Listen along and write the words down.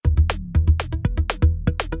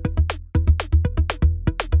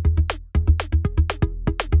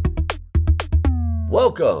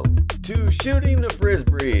Welcome to Shooting the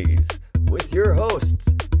Frisbees with your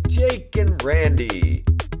hosts, Jake and Randy.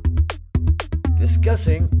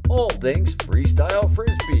 Discussing all things freestyle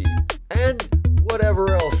frisbee and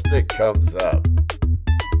whatever else that comes up.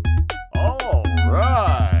 All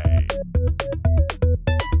right.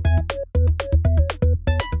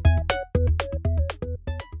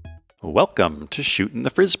 Welcome to Shooting the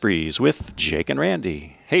Frisbees with Jake and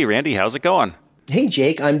Randy. Hey, Randy, how's it going? Hey,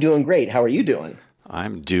 Jake, I'm doing great. How are you doing?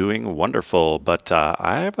 I'm doing wonderful, but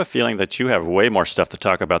I have a feeling that you have way more stuff to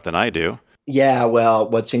talk about than I do. Yeah, well,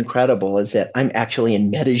 what's incredible is that I'm actually in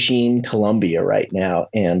Medellin, Colombia right now,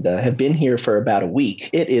 and have been here for about a week.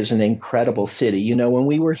 It is an incredible city. You know, when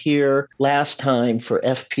we were here last time for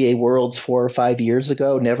FPA Worlds 4 or 5 years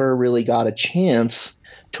ago, never really got a chance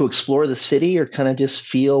to explore the city or kind of just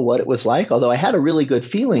feel what it was like. Although I had a really good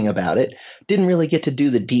feeling about it, didn't really get to do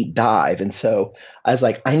the deep dive. And so I was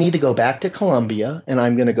like, I need to go back to Colombia and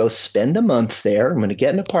I'm going to go spend a month there. I'm going to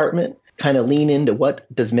get an apartment, kind of lean into what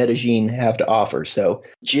does Medellin have to offer. So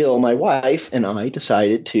Jill, my wife, and I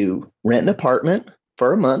decided to rent an apartment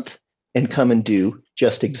for a month and come and do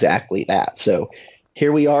just exactly that. So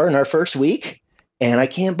here we are in our first week. And I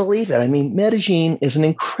can't believe it. I mean, Medellin is an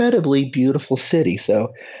incredibly beautiful city.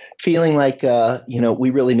 So feeling like,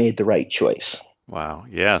 we really made the right choice. Wow.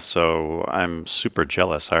 Yeah, so I'm super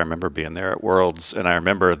jealous. I remember being there at Worlds, and I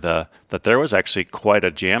remember that there was actually quite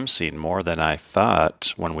a jam scene, more than I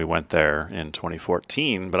thought when we went there in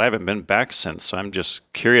 2014, but I haven't been back since. So I'm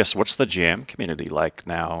just curious, what's the jam community like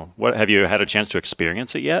now? What have you had a chance to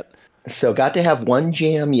experience it yet? So got to have one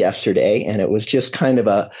jam yesterday, and it was just kind of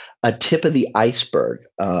a tip of the iceberg.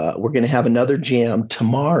 We're going to have another jam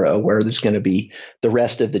tomorrow where there's going to be the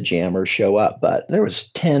rest of the jammers show up. But there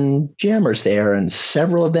was 10 jammers there, and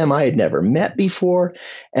several of them I had never met before.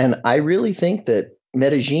 And I really think that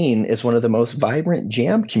Medellin is one of the most vibrant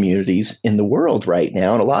jam communities in the world right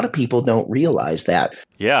now, and a lot of people don't realize that.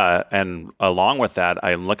 Yeah, and along with that,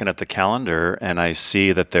 I'm looking at the calendar, and I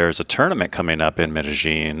see that there's a tournament coming up in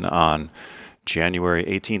Medellin on January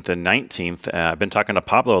 18th and 19th. I've been talking to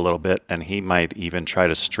Pablo a little bit, and he might even try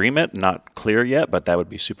to stream it. Not clear yet, but that would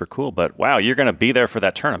be super cool. But wow, you're going to be there for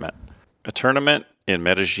that tournament. A tournament in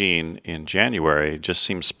Medellin in January just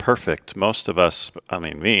seems perfect. Most of us,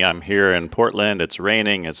 I'm here in Portland. It's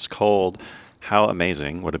raining, it's cold. How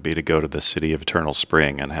amazing would it be to go to the city of eternal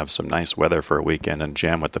spring and have some nice weather for a weekend and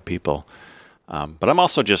jam with the people? But I'm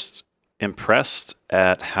also just impressed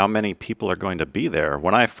at how many people are going to be there.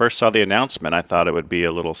 When I first saw the announcement, I thought it would be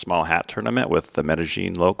a little small hat tournament with the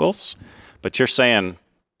Medellin locals. But you're saying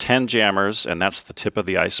 10 jammers, and that's the tip of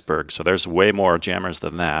the iceberg. So there's way more jammers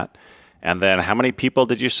than that. And then how many people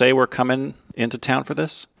did you say were coming into town for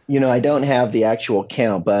this? You know, I don't have the actual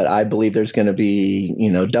count, but I believe there's going to be,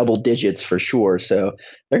 double digits for sure. So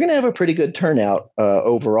they're going to have a pretty good turnout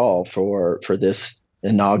overall for this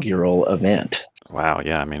inaugural event. Wow.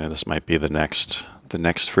 Yeah. This might be the next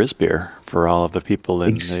Frisbeer for all of the people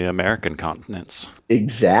in the American continents.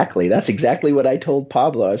 Exactly. That's exactly what I told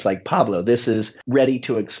Pablo. I was like, Pablo, this is ready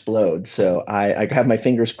to explode. So I have my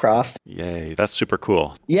fingers crossed. Yay. That's super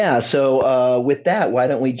cool. Yeah. So with that, why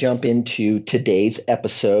don't we jump into today's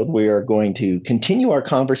episode? We are going to continue our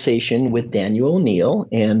conversation with Daniel O'Neill.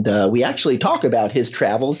 And we actually talk about his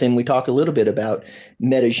travels, and we talk a little bit about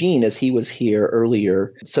Medellin as he was here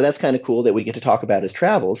earlier. So that's kind of cool that we get to talk about his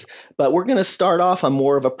travels. But we're going to start off on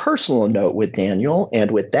more of a personal note with Daniel.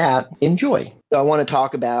 And with that, enjoy. So I want to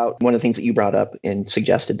talk about one of the things that you brought up and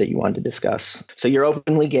suggested that you wanted to discuss. So you're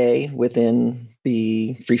openly gay within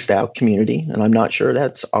the freestyle community, and I'm not sure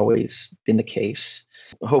that's always been the case.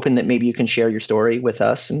 Hoping that maybe you can share your story with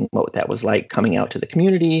us and what that was like coming out to the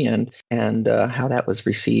community and how that was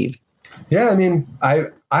received. Yeah,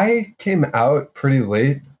 I came out pretty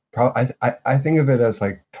late. I think of it as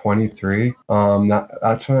like 23.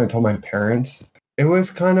 That's when I told my parents. It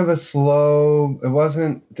was kind of a slow,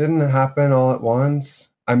 didn't happen all at once.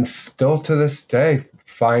 I'm still to this day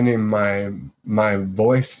finding my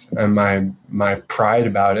voice and my pride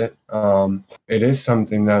about it. It is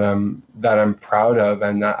something that I'm proud of,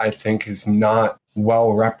 and that I think is not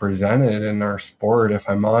well represented in our sport, if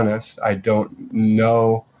I'm honest. I don't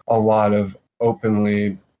know a lot of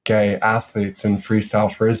openly gay athletes in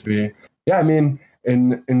freestyle frisbee. Yeah,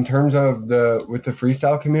 in terms of with the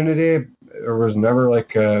freestyle community, there was never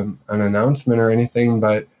like an announcement or anything,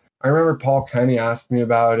 but I remember Paul Kenny asked me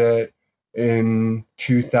about it in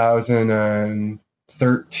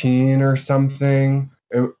 2013 or something,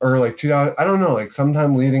 or like 2000, I don't know, like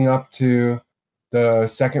sometime leading up to the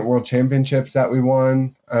second World Championships that we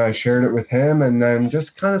won. I shared it with him, and then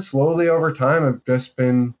just kind of slowly over time, I've just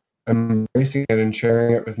been embracing it and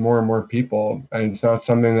sharing it with more and more people. And it's not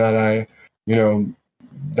something that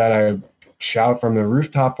I shout from the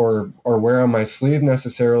rooftop or wear on my sleeve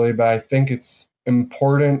necessarily, but I think it's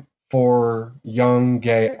important for young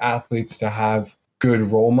gay athletes to have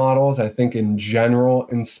good role models. I think in general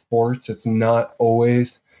in sports, it's not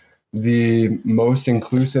always the most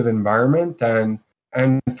inclusive environment, and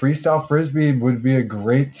freestyle frisbee would be a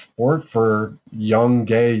great sport for young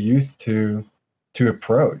gay youth to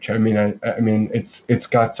approach. I mean, I mean, it's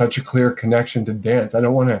got such a clear connection to dance. I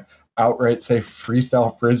don't want to outright say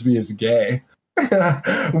freestyle frisbee is gay,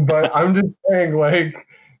 but I'm just saying, like,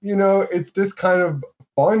 it's just kind of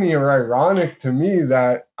funny or ironic to me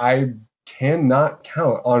that I cannot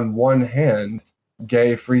count on one hand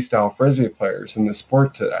gay freestyle frisbee players in the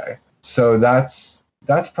sport today. So that's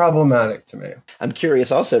problematic to me. I'm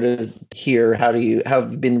curious also to hear how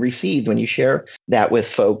have been received when you share that with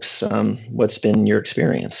folks. What's been your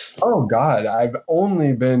experience? Oh God, it's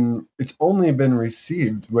only been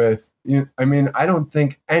received with, I mean, I don't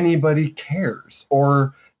think anybody cares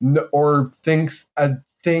or thinks a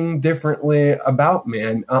thing differently about me.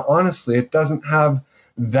 And honestly, it doesn't have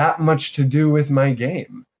that much to do with my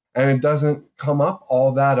game, and it doesn't come up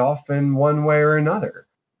all that often one way or another.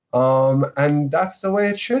 And that's the way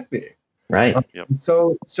it should be. Right. Yep.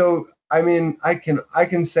 So I mean, I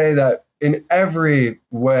can say that in every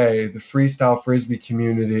way, the freestyle frisbee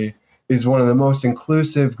community is one of the most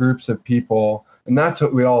inclusive groups of people, and that's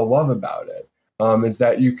what we all love about it. Is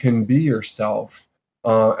that you can be yourself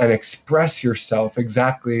and express yourself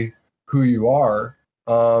exactly who you are,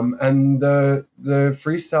 and the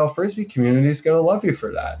freestyle frisbee community is going to love you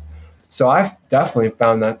for that. So I've definitely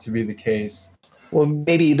found that to be the case. Well,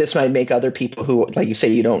 maybe this might make other people who, like you say,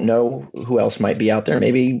 you don't know who else might be out there.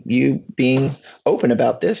 Maybe you being open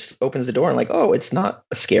about this opens the door and like, oh, it's not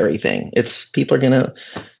a scary thing. It's people are going to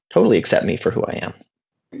totally accept me for who I am.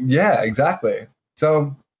 Yeah, exactly.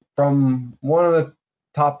 So from one of the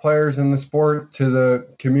top players in the sport to the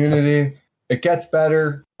community, it gets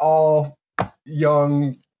better. All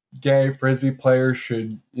young gay frisbee players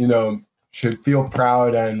should feel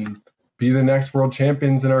proud and be the next world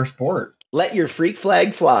champions in our sport. Let your freak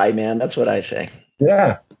flag fly, man. That's what I say.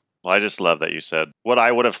 Yeah. Well, I just love that you said what I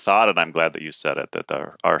would have thought, and I'm glad that you said it, that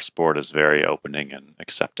our sport is very opening and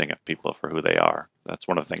accepting of people for who they are. That's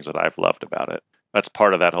one of the things that I've loved about it. That's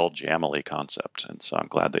part of that whole Jamily concept, and so I'm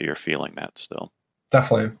glad that you're feeling that still.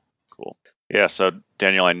 Definitely. Cool. Yeah, so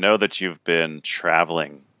Daniel, I know that you've been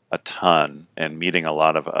traveling a ton and meeting a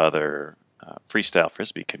lot of other freestyle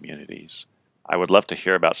frisbee communities. I would love to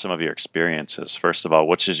hear about some of your experiences. First of all,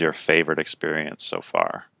 which is your favorite experience so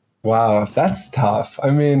far? Wow, that's tough.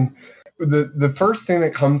 I mean, the first thing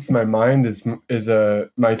that comes to my mind is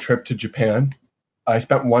my trip to Japan. I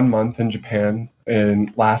spent 1 month in Japan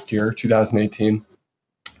in last year, 2018,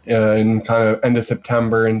 in kind of end of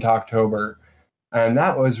September into October, and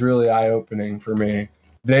that was really eye-opening for me.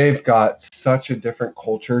 They've got such a different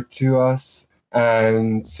culture to us.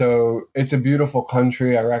 And so it's a beautiful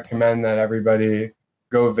country. I recommend that everybody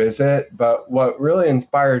go visit. But what really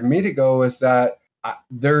inspired me to go was that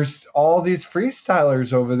there's all these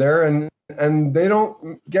freestylers over there, and they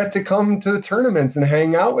don't get to come to the tournaments and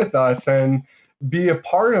hang out with us and be a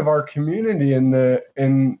part of our community in the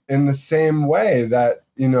same way that,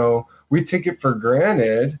 we take it for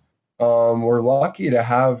granted. We're lucky to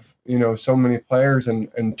have, so many players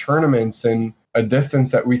and tournaments and a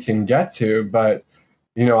distance that we can get to, but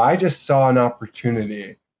I just saw an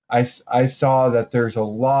opportunity. I saw that there's a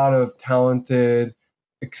lot of talented,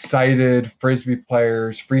 excited frisbee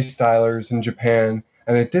players, freestylers in Japan,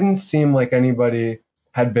 and it didn't seem like anybody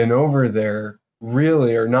had been over there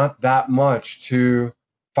really, or not that much, to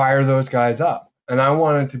fire those guys up. And I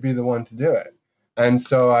wanted to be the one to do it. And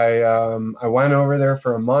so I went over there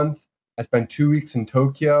for a month. I spent 2 weeks in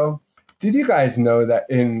Tokyo. Did you guys know that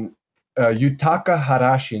Yutaka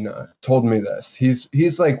Harashina told me this?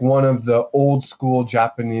 He's like one of the old school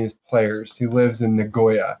Japanese players. He lives in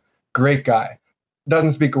Nagoya. Great guy.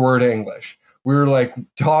 Doesn't speak a word of English. We were like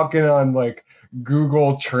talking on like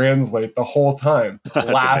Google Translate the whole time. That's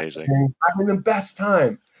laughing, amazing. having the best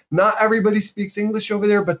time. Not everybody speaks English over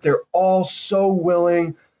there, but they're all so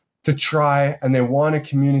willing to try, and they want to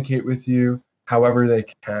communicate with you however they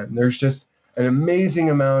can. There's just an amazing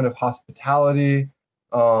amount of hospitality.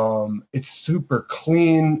 It's super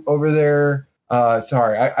clean over there.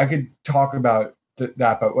 Sorry, I could talk about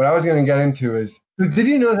that, but what I was going to get into is, did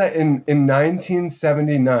you know that in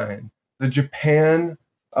 1979, the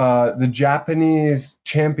Japanese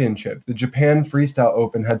championship, the Japan Freestyle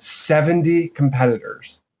Open, had 70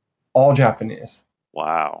 competitors, all Japanese.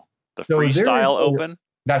 Wow. The So Freestyle Open?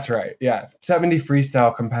 That's right. Yeah. 70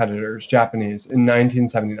 freestyle competitors, Japanese, in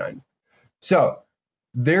 1979. So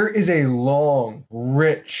there is a long,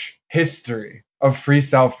 rich history of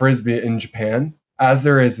freestyle frisbee in Japan, as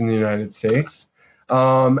there is in the United States.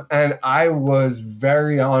 And I was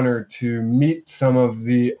very honored to meet some of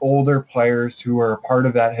the older players who are a part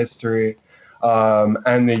of that history,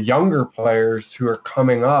 and the younger players who are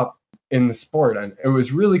coming up in the sport. And it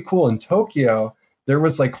was really cool. In Tokyo, there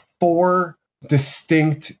was like 4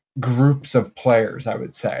 distinct groups of players, I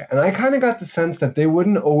would say. And I kind of got the sense that they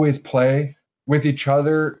wouldn't always play with each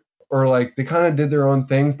other, or like they kind of did their own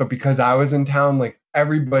things, but because I was in town, like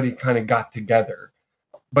everybody kind of got together.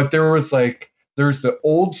 But there's the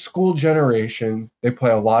old school generation. They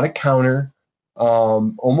play a lot of counter,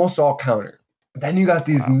 almost all counter. Then you got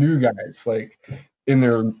these new guys, like in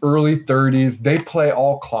their early 30s. They play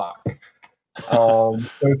all clock. So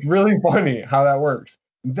it's really funny how that works.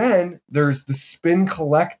 Then there's the Spin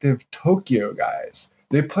Collective Tokyo guys.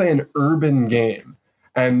 They play an urban game,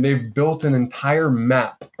 and they've built an entire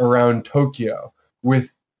map around Tokyo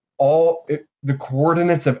with the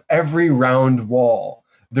coordinates of every round wall.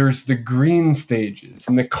 There's the green stages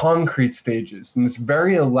and the concrete stages and this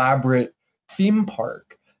very elaborate theme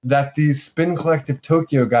park that these Spin Collective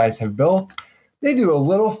Tokyo guys have built. They do a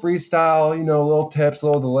little freestyle, little tips,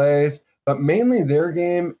 little delays, but mainly their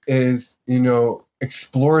game is,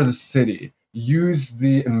 explore the city, use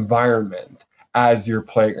the environment as your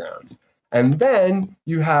playground. And then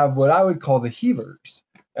you have what I would call the heavers.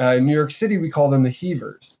 In New York City, we call them the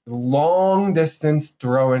heavers, long distance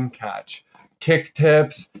throw and catch. Kick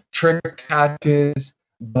tips, trick catches,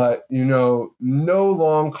 but no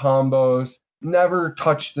long combos, never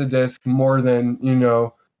touch the disc more than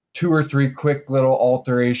 2 or 3 quick little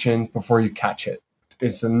alterations before you catch it.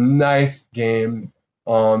 It's a nice game.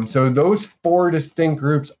 So those 4 distinct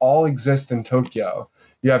groups all exist in Tokyo.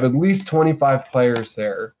 You have at least 25 players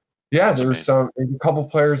there. Yeah, there's a couple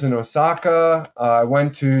players in Osaka. I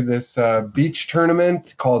went to this beach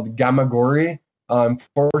tournament called Gamagori.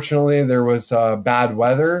 Unfortunately, there was bad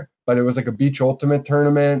weather, but it was like a beach ultimate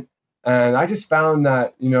tournament. And I just found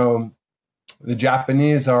that, the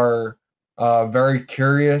Japanese are very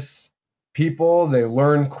curious people. They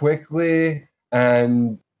learn quickly.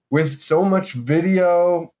 And with so much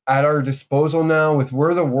video at our disposal now, with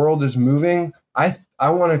where the world is moving, I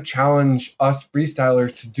want to challenge us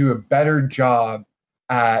freestylers to do a better job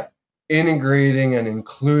at integrating and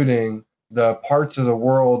including the parts of the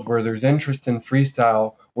world where there's interest in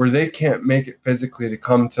freestyle, where they can't make it physically to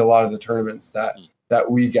come to a lot of the tournaments that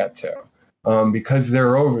we get to, because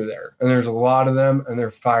they're over there and there's a lot of them and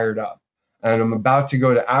they're fired up. And I'm about to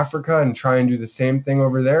go to Africa and try and do the same thing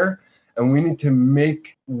over there. And we need to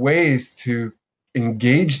make ways to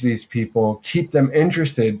engage these people, keep them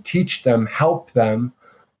interested, teach them, help them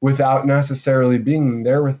without necessarily being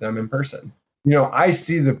there with them in person. I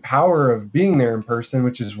see the power of being there in person,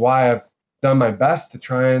 which is why I've done my best to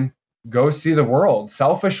try and go see the world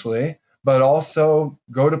selfishly, but also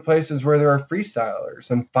go to places where there are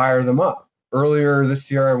freestylers and fire them up. Earlier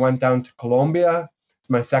this year, I went down to Colombia. It's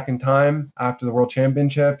my second time after the World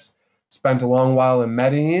Championships. Spent a long while in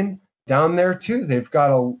Medellin. Down there too, they've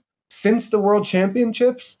got since the World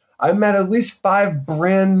Championships, I met at least 5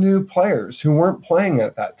 brand new players who weren't playing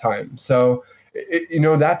at that time. So,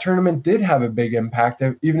 that tournament did have a big impact,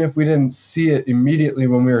 even if we didn't see it immediately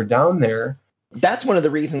when we were down there. That's one of the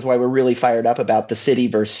reasons why we're really fired up about the city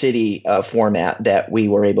versus city format that we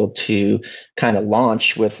were able to kind of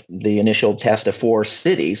launch with the initial test of 4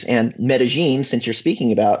 cities. And Medellin, since you're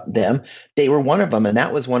speaking about them, they were one of them. And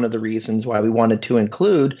that was one of the reasons why we wanted to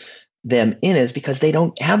include them in, is because they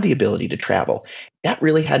don't have the ability to travel. That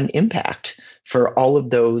really had an impact for all of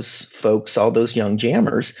those folks, all those young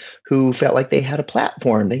jammers who felt like they had a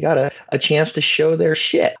platform. They got a chance to show their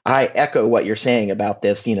shit. I echo what you're saying about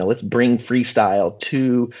this. Let's bring freestyle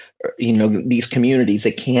to, these communities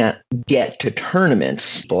that can't get to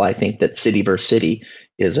tournaments. Well, I think that city versus city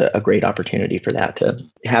is a great opportunity for that to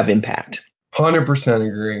have impact. 100%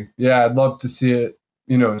 agree. Yeah, I'd love to see it,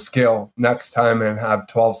 scale next time and have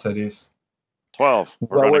 12 cities. 12.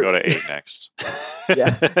 We're going to go to 8 next.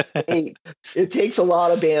 Yeah, 8. It takes a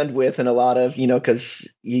lot of bandwidth and a lot of, because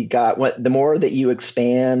you got the more that you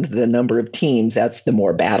expand the number of teams, that's the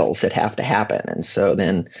more battles that have to happen. And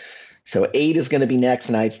so 8 is going to be next.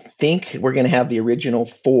 And I think we're going to have the original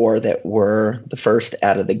 4 that were the first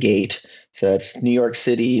out of the gate. So it's New York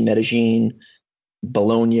City, Medellin,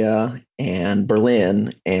 Bologna, and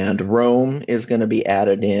Berlin. And Rome is going to be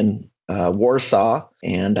added in Warsaw,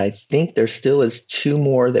 and I think there still is 2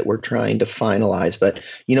 more that we're trying to finalize. But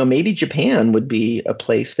maybe Japan would be a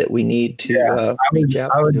place that we need to reach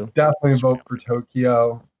out I would to. definitely vote for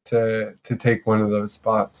Tokyo to take one of those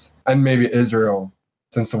spots, and maybe Israel,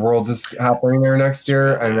 since the Worlds is happening there next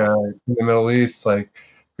year, and in the Middle East, like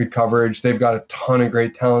good coverage. They've got a ton of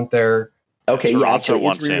great talent there. Okay, Toronto yeah, actually,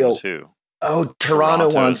 wants Israel. in too. Oh,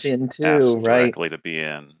 Toronto wants in too, asked right? directly to be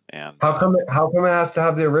in, and How come it has to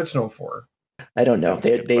have the original 4? I don't know. That's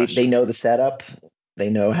a good They question. know the setup. They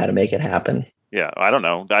know how to make it happen. Yeah, I don't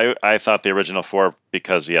know. I thought the original 4,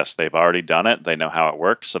 because yes, they've already done it. They know how it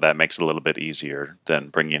works, so that makes it a little bit easier than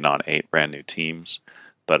bringing on 8 brand new teams.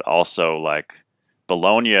 But also, like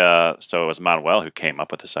Bologna, so it was Manuel who came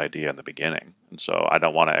up with this idea in the beginning, and so I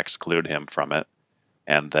don't want to exclude him from it.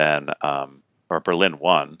 And then, or Berlin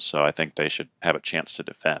won, so I think they should have a chance to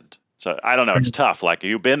defend. So I don't know. It's tough. Like,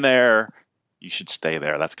 you've been there, you should stay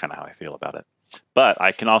there. That's kind of how I feel about it. But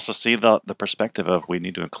I can also see the perspective of we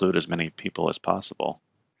need to include as many people as possible.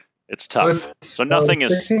 It's tough. So nothing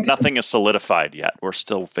is solidified yet. We're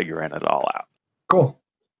still figuring it all out. Cool.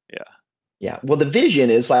 Yeah. Well, the vision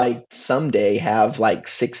is like someday have like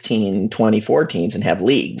 16, 24 teams and have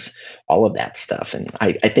leagues, all of that stuff. And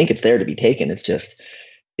I think it's there to be taken. It's a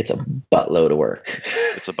buttload of work.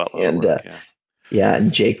 It's a buttload of work, yeah. Yeah,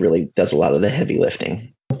 and Jake really does a lot of the heavy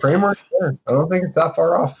lifting. The framework's there. I don't think it's that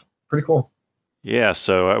far off. Pretty cool. Yeah,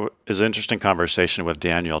 so it was an interesting conversation with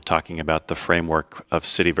Daniel talking about the framework of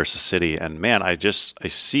city versus city. And man, I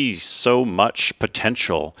see so much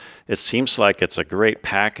potential. It seems like it's a great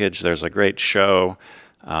package. There's a great show.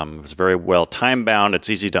 It's very well time-bound. It's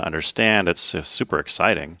easy to understand. It's super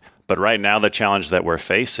exciting. But right now, the challenge that we're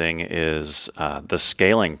facing is the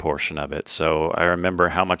scaling portion of it. So I remember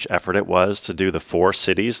how much effort it was to do the 4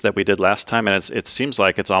 cities that we did last time. And it seems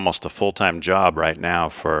like it's almost a full-time job right now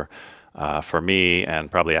for me, and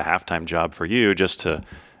probably a half-time job for you, just to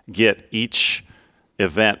get each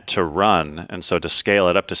event to run. And so to scale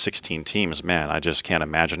it up to 16 teams, man, I just can't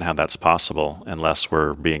imagine how that's possible unless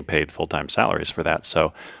we're being paid full-time salaries for that.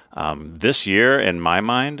 So this year, in my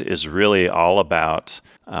mind, is really all about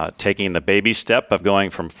taking the baby step of going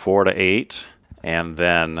from 4 to 8, and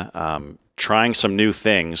then trying some new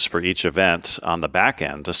things for each event on the back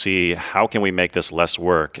end to see how can we make this less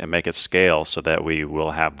work and make it scale so that we will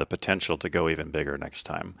have the potential to go even bigger next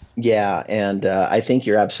time. Yeah, and I think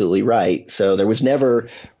you're absolutely right. So there was never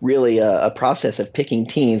really a process of picking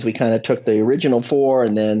teams. We kind of took the original 4,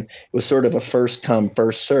 and then it was sort of a first come,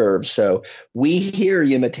 first serve. So we hear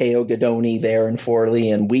you, Matteo Guidoni there in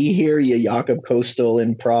Forli, and we hear you, Jakob Kostel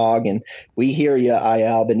in Prague, and we hear you,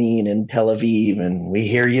 Albany in Tel Aviv, and we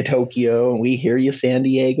hear you, Tokyo, and we hear you, San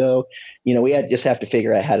Diego. We just have to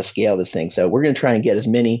figure out how to scale this thing. So we're going to try and get as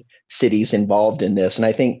many cities involved in this. And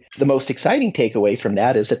I think the most exciting takeaway from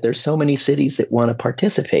that is that there's so many cities that want to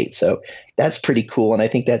participate. So that's pretty cool. And I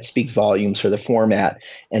think that speaks volumes for the format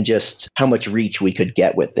and just how much reach we could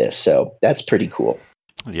get with this. So that's pretty cool.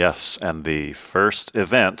 Yes. And the first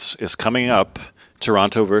event is coming up,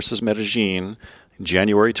 Toronto versus Medellin,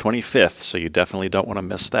 January 25th, so you definitely don't want to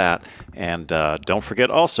miss that. And don't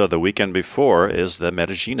forget also, the weekend before is the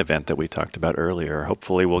Medellin event that we talked about earlier.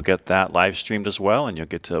 Hopefully we'll get that live streamed as well, and you'll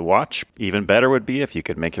get to watch. Even better would be if you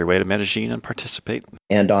could make your way to Medellin and participate.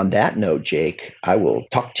 And on that note, Jake, I will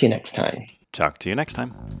talk to you next time. Talk to you next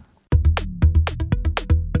time.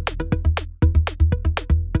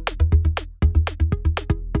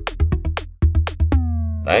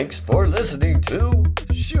 Thanks for listening to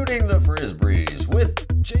Shooting the Frisbees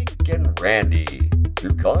with Jake and Randy.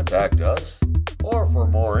 To contact us or for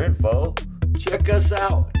more info, check us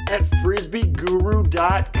out at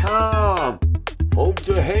frisbeeguru.com. Home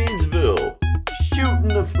to Haynesville, shooting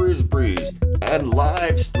the Frisbees, and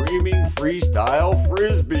live streaming freestyle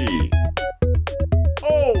frisbee.